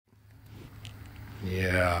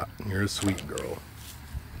Yeah, you're a sweet girl.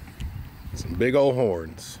 Some big old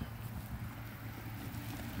horns.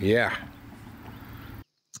 Yeah.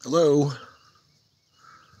 Hello.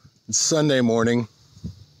 It's Sunday morning.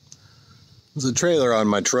 There's a trailer on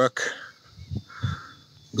my truck.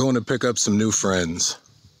 I'm going to pick up some new friends.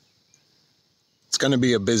 It's going to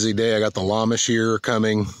be a busy day. I got the llama shearer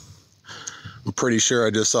coming. I'm pretty sure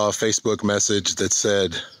I just saw a Facebook message that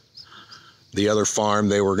said the other farm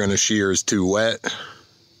they were going to shear is too wet.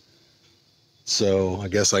 So I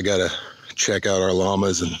guess I got to check out our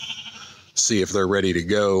llamas and see if they're ready to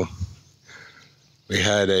go. We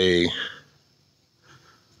had a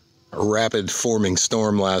rapid forming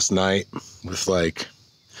storm last night with like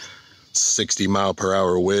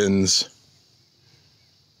 60-mile-per-hour winds.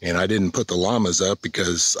 And I didn't put the llamas up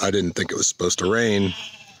because I didn't think it was supposed to rain.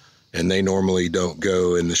 And they normally don't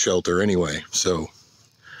go in the shelter anyway. So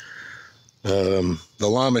the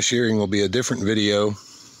llama shearing will be a different video.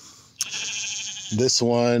 This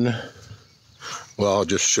one, well, I'll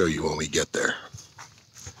just show you when we get there.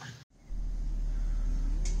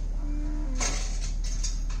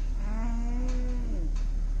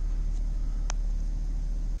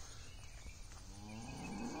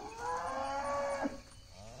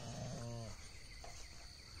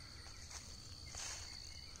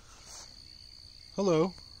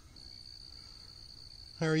 Hello.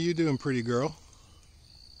 How are you doing, pretty girl?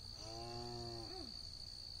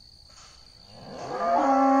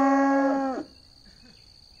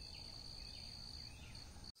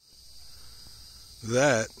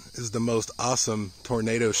 That is the most awesome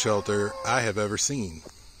tornado shelter I have ever seen.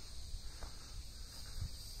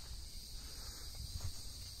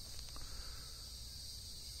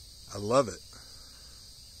 I love it.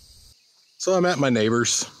 So I'm at my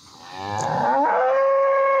neighbor's.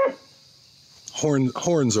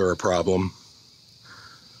 Horns are a problem.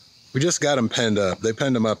 We just got them penned up. They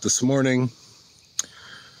penned them up this morning,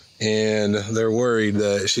 and they're worried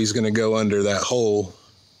that she's going to go under that hole.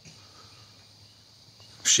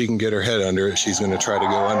 If she can get her head under it, she's going to try to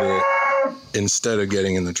go under it instead of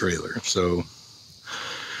getting in the trailer. So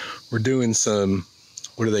we're doing some,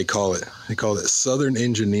 what do they call it? They call it Southern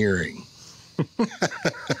engineering.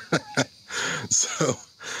 So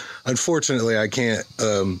unfortunately I can't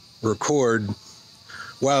record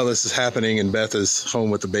while this is happening, and Beth is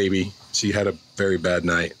home with the baby. She had a very bad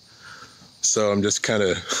night. So I'm just kind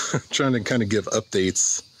of trying to give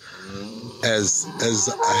updates as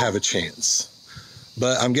I have a chance.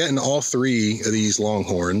 But I'm getting all 3 of these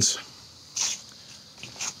longhorns.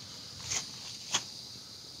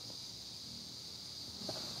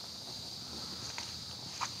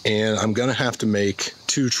 And I'm gonna have to make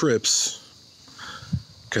 2 trips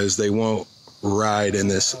because they won't ride in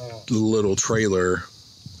this little trailer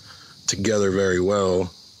together very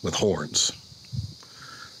well with horns.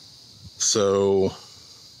 So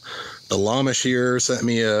the llama shearer sent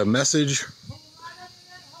me a message.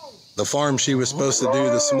 The farm she was supposed to do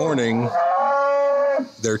this morning,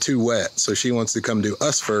 they're too wet, so she wants to come do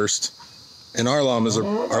us first. And our llamas are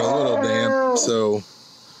a little damp, so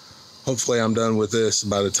hopefully I'm done with this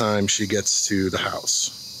by the time she gets to the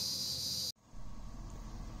house.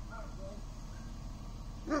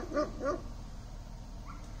 You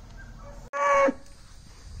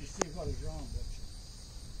see what is wrong with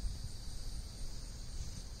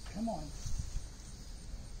you. Come on.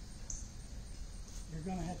 You're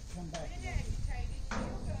going to have to come back. I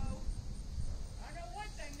know one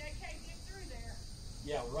thing, they can't get through there.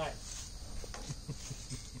 Yeah, right.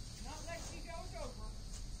 Not unless she goes over.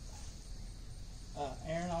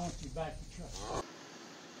 Aaron, I want you back to truck.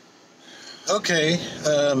 Okay,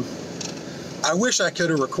 I wish I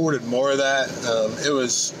could have recorded more of that.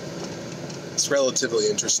 It's relatively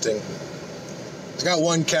interesting. I got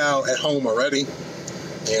 1 cow at home already,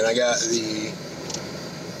 and I got the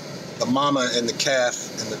mama and the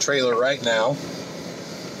calf in the trailer right now.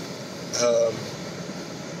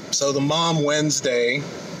 So the mom Wednesday,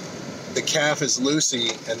 the calf is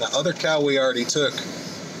Lucy, and the other cow we already took,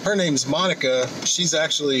 her name's Monica. She's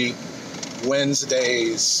actually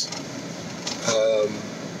Wednesday's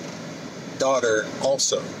daughter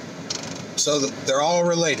also. So they're all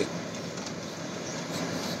related.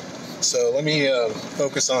 So let me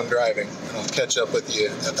focus on driving, and I'll catch up with you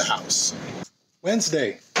at the house.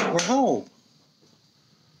 Wednesday, we're home.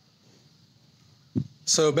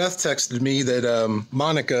 So Beth texted me that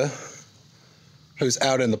Monica, who's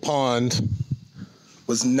out in the pond,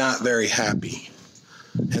 was not very happy.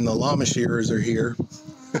 And the llama shearers are here.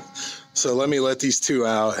 So let me let these 2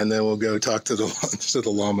 out, and then we'll go talk to the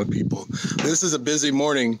llama people. This is a busy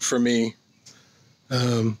morning for me.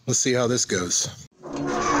 Let's see how this goes.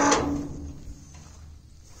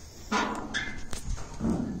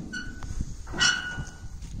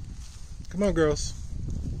 Come on, girls.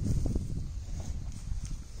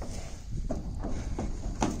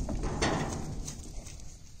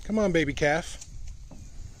 Come on, baby calf.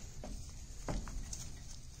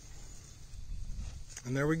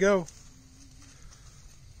 And there we go.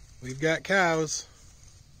 We've got cows.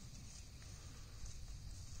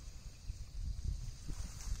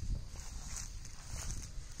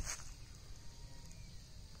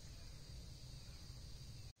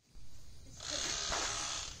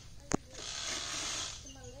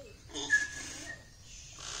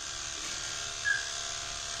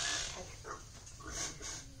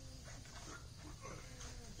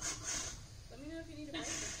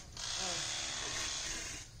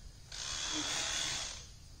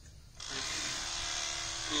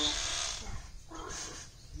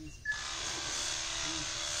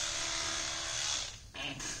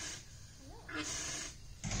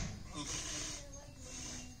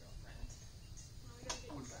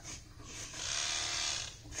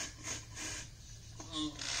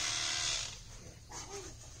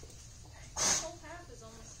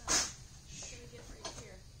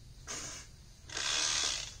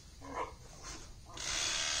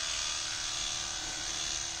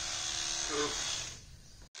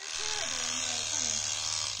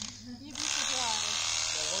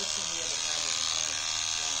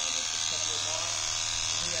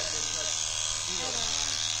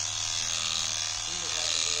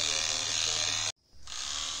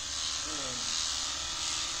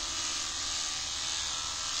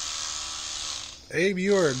 Abe,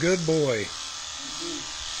 you are a good boy.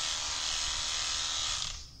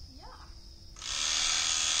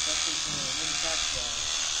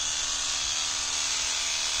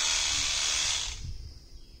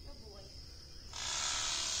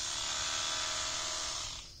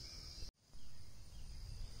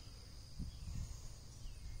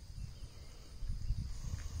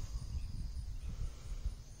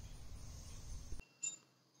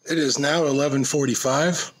 It is now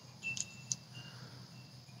 11:45.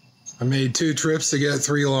 I made 2 trips to get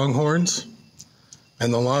 3 longhorns,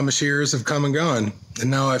 and the llama shears have come and gone. And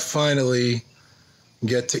now I finally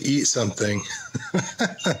get to eat something.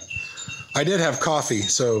 I did have coffee,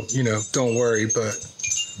 so, you know, don't worry, but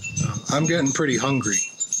I'm getting pretty hungry.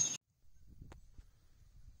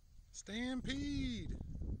 Stampede!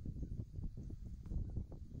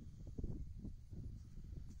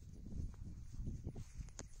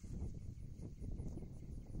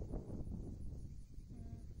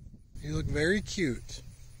 You look very cute.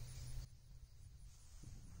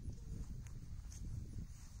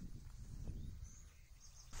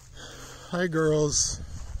 Hi, girls.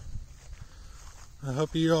 I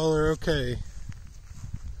hope you all are okay.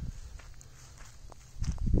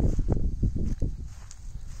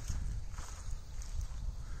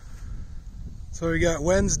 So we got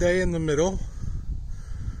Wednesday in the middle.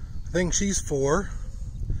 I think she's 4.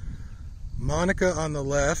 Monica on the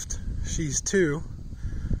left, she's 2.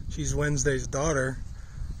 She's Wednesday's daughter.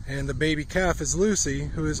 And the baby calf is Lucy,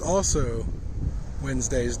 who is also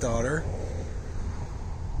Wednesday's daughter.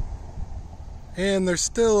 And they're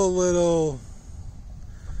still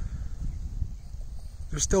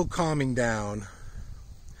they're still calming down.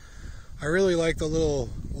 I really like the little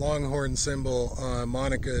longhorn symbol on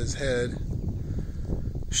Monica's head.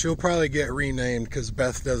 She'll probably get renamed because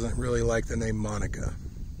Beth doesn't really like the name Monica.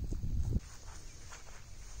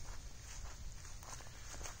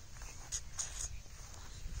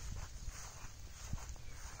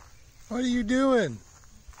 What are you doing?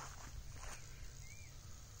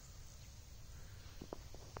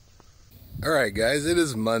 Alright guys, it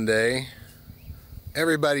is Monday.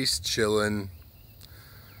 Everybody's chilling.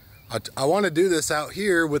 I want to do this out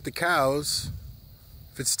here with the cows.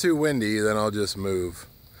 If it's too windy, then I'll just move.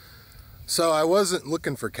 So I wasn't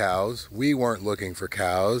looking for cows. We weren't looking for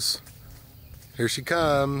cows. Here she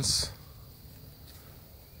comes.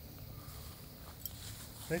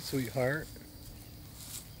 Hey, sweetheart.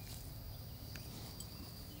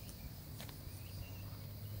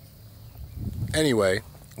 Anyway,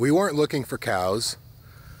 we weren't looking for cows.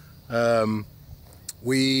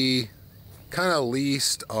 We kind of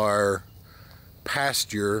leased our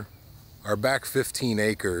pasture, our back 15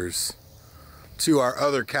 acres, to our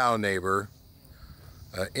other cow neighbor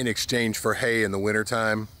in exchange for hay in the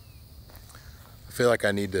wintertime. I feel like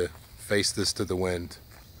I need to face this to the wind.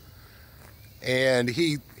 And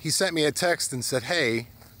he sent me a text and said, hey,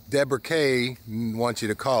 Deborah Kay wants you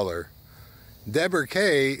to call her. Deborah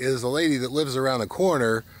Kay is a lady that lives around the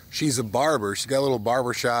corner. She's a barber. She's got a little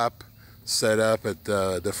barber shop set up at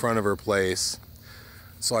the front of her place.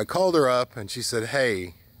 So I called her up and she said,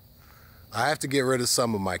 hey, I have to get rid of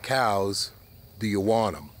some of my cows. Do you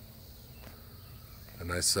want them?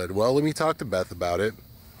 And I said, well, let me talk to Beth about it.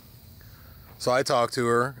 So I talked to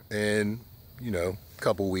her, and, you know, a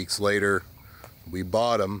couple weeks later, we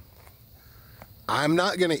bought them. I'm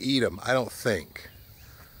not going to eat them, I don't think.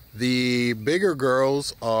 The bigger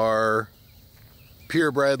girls are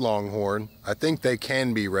purebred Longhorn. I think they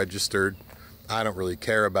can be registered. I don't really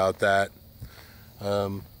care about that.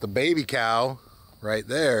 The baby cow right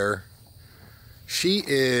there, she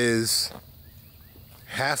is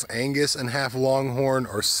half Angus and half Longhorn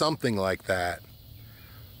or something like that.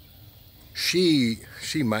 She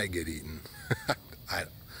might get eaten.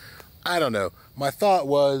 I don't know. My thought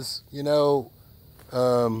was, you know,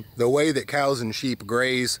 the way that cows and sheep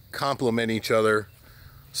graze complement each other.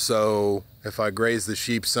 So if I graze the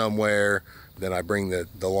sheep somewhere, then I bring the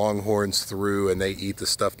Longhorns through and they eat the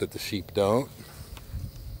stuff that the sheep don't.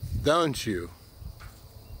 Don't you?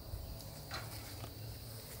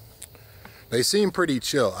 They seem pretty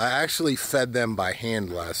chill. I actually fed them by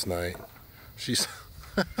hand last night. She's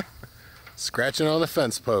scratching on the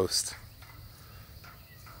fence post.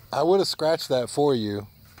 I would have scratched that for you.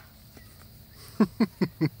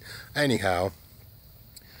 Anyhow.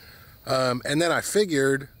 And then I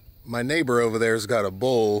figured my neighbor over there's got a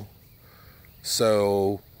bull.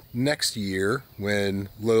 So next year, when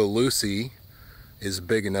little Lucy is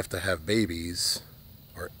big enough to have babies,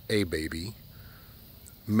 or a baby,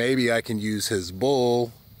 maybe I can use his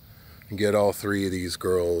bull and get all three of these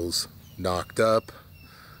girls knocked up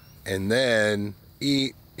and then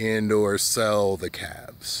eat and or sell the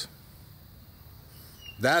calves.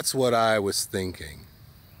 That's what I was thinking.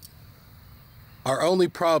 Our only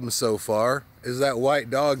problem so far is that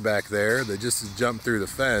white dog back there that just jumped through the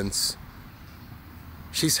fence.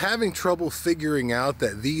 She's having trouble figuring out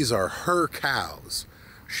that these are her cows.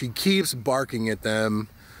 She keeps barking at them,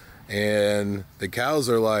 and the cows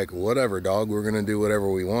are like, whatever, dog, we're gonna do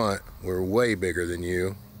whatever we want. We're way bigger than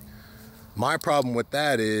you. My problem with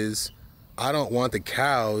that is I don't want the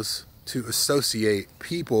cows to associate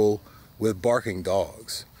people with barking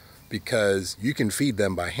dogs, because you can feed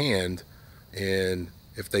them by hand, and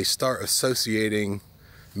if they start associating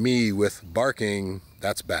me with barking,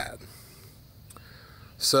 that's bad.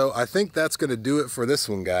 So I think that's going to do it for this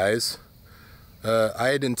one, guys. I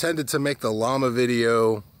had intended to make the llama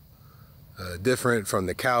video different from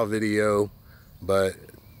the cow video, but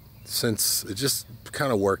since it just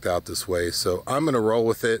kind of worked out this way, so I'm going to roll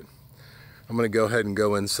with it. I'm going to go ahead and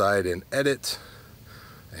go inside and edit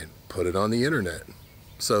and put it on the internet.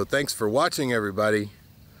 So thanks for watching, everybody.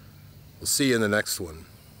 We'll see you in the next one.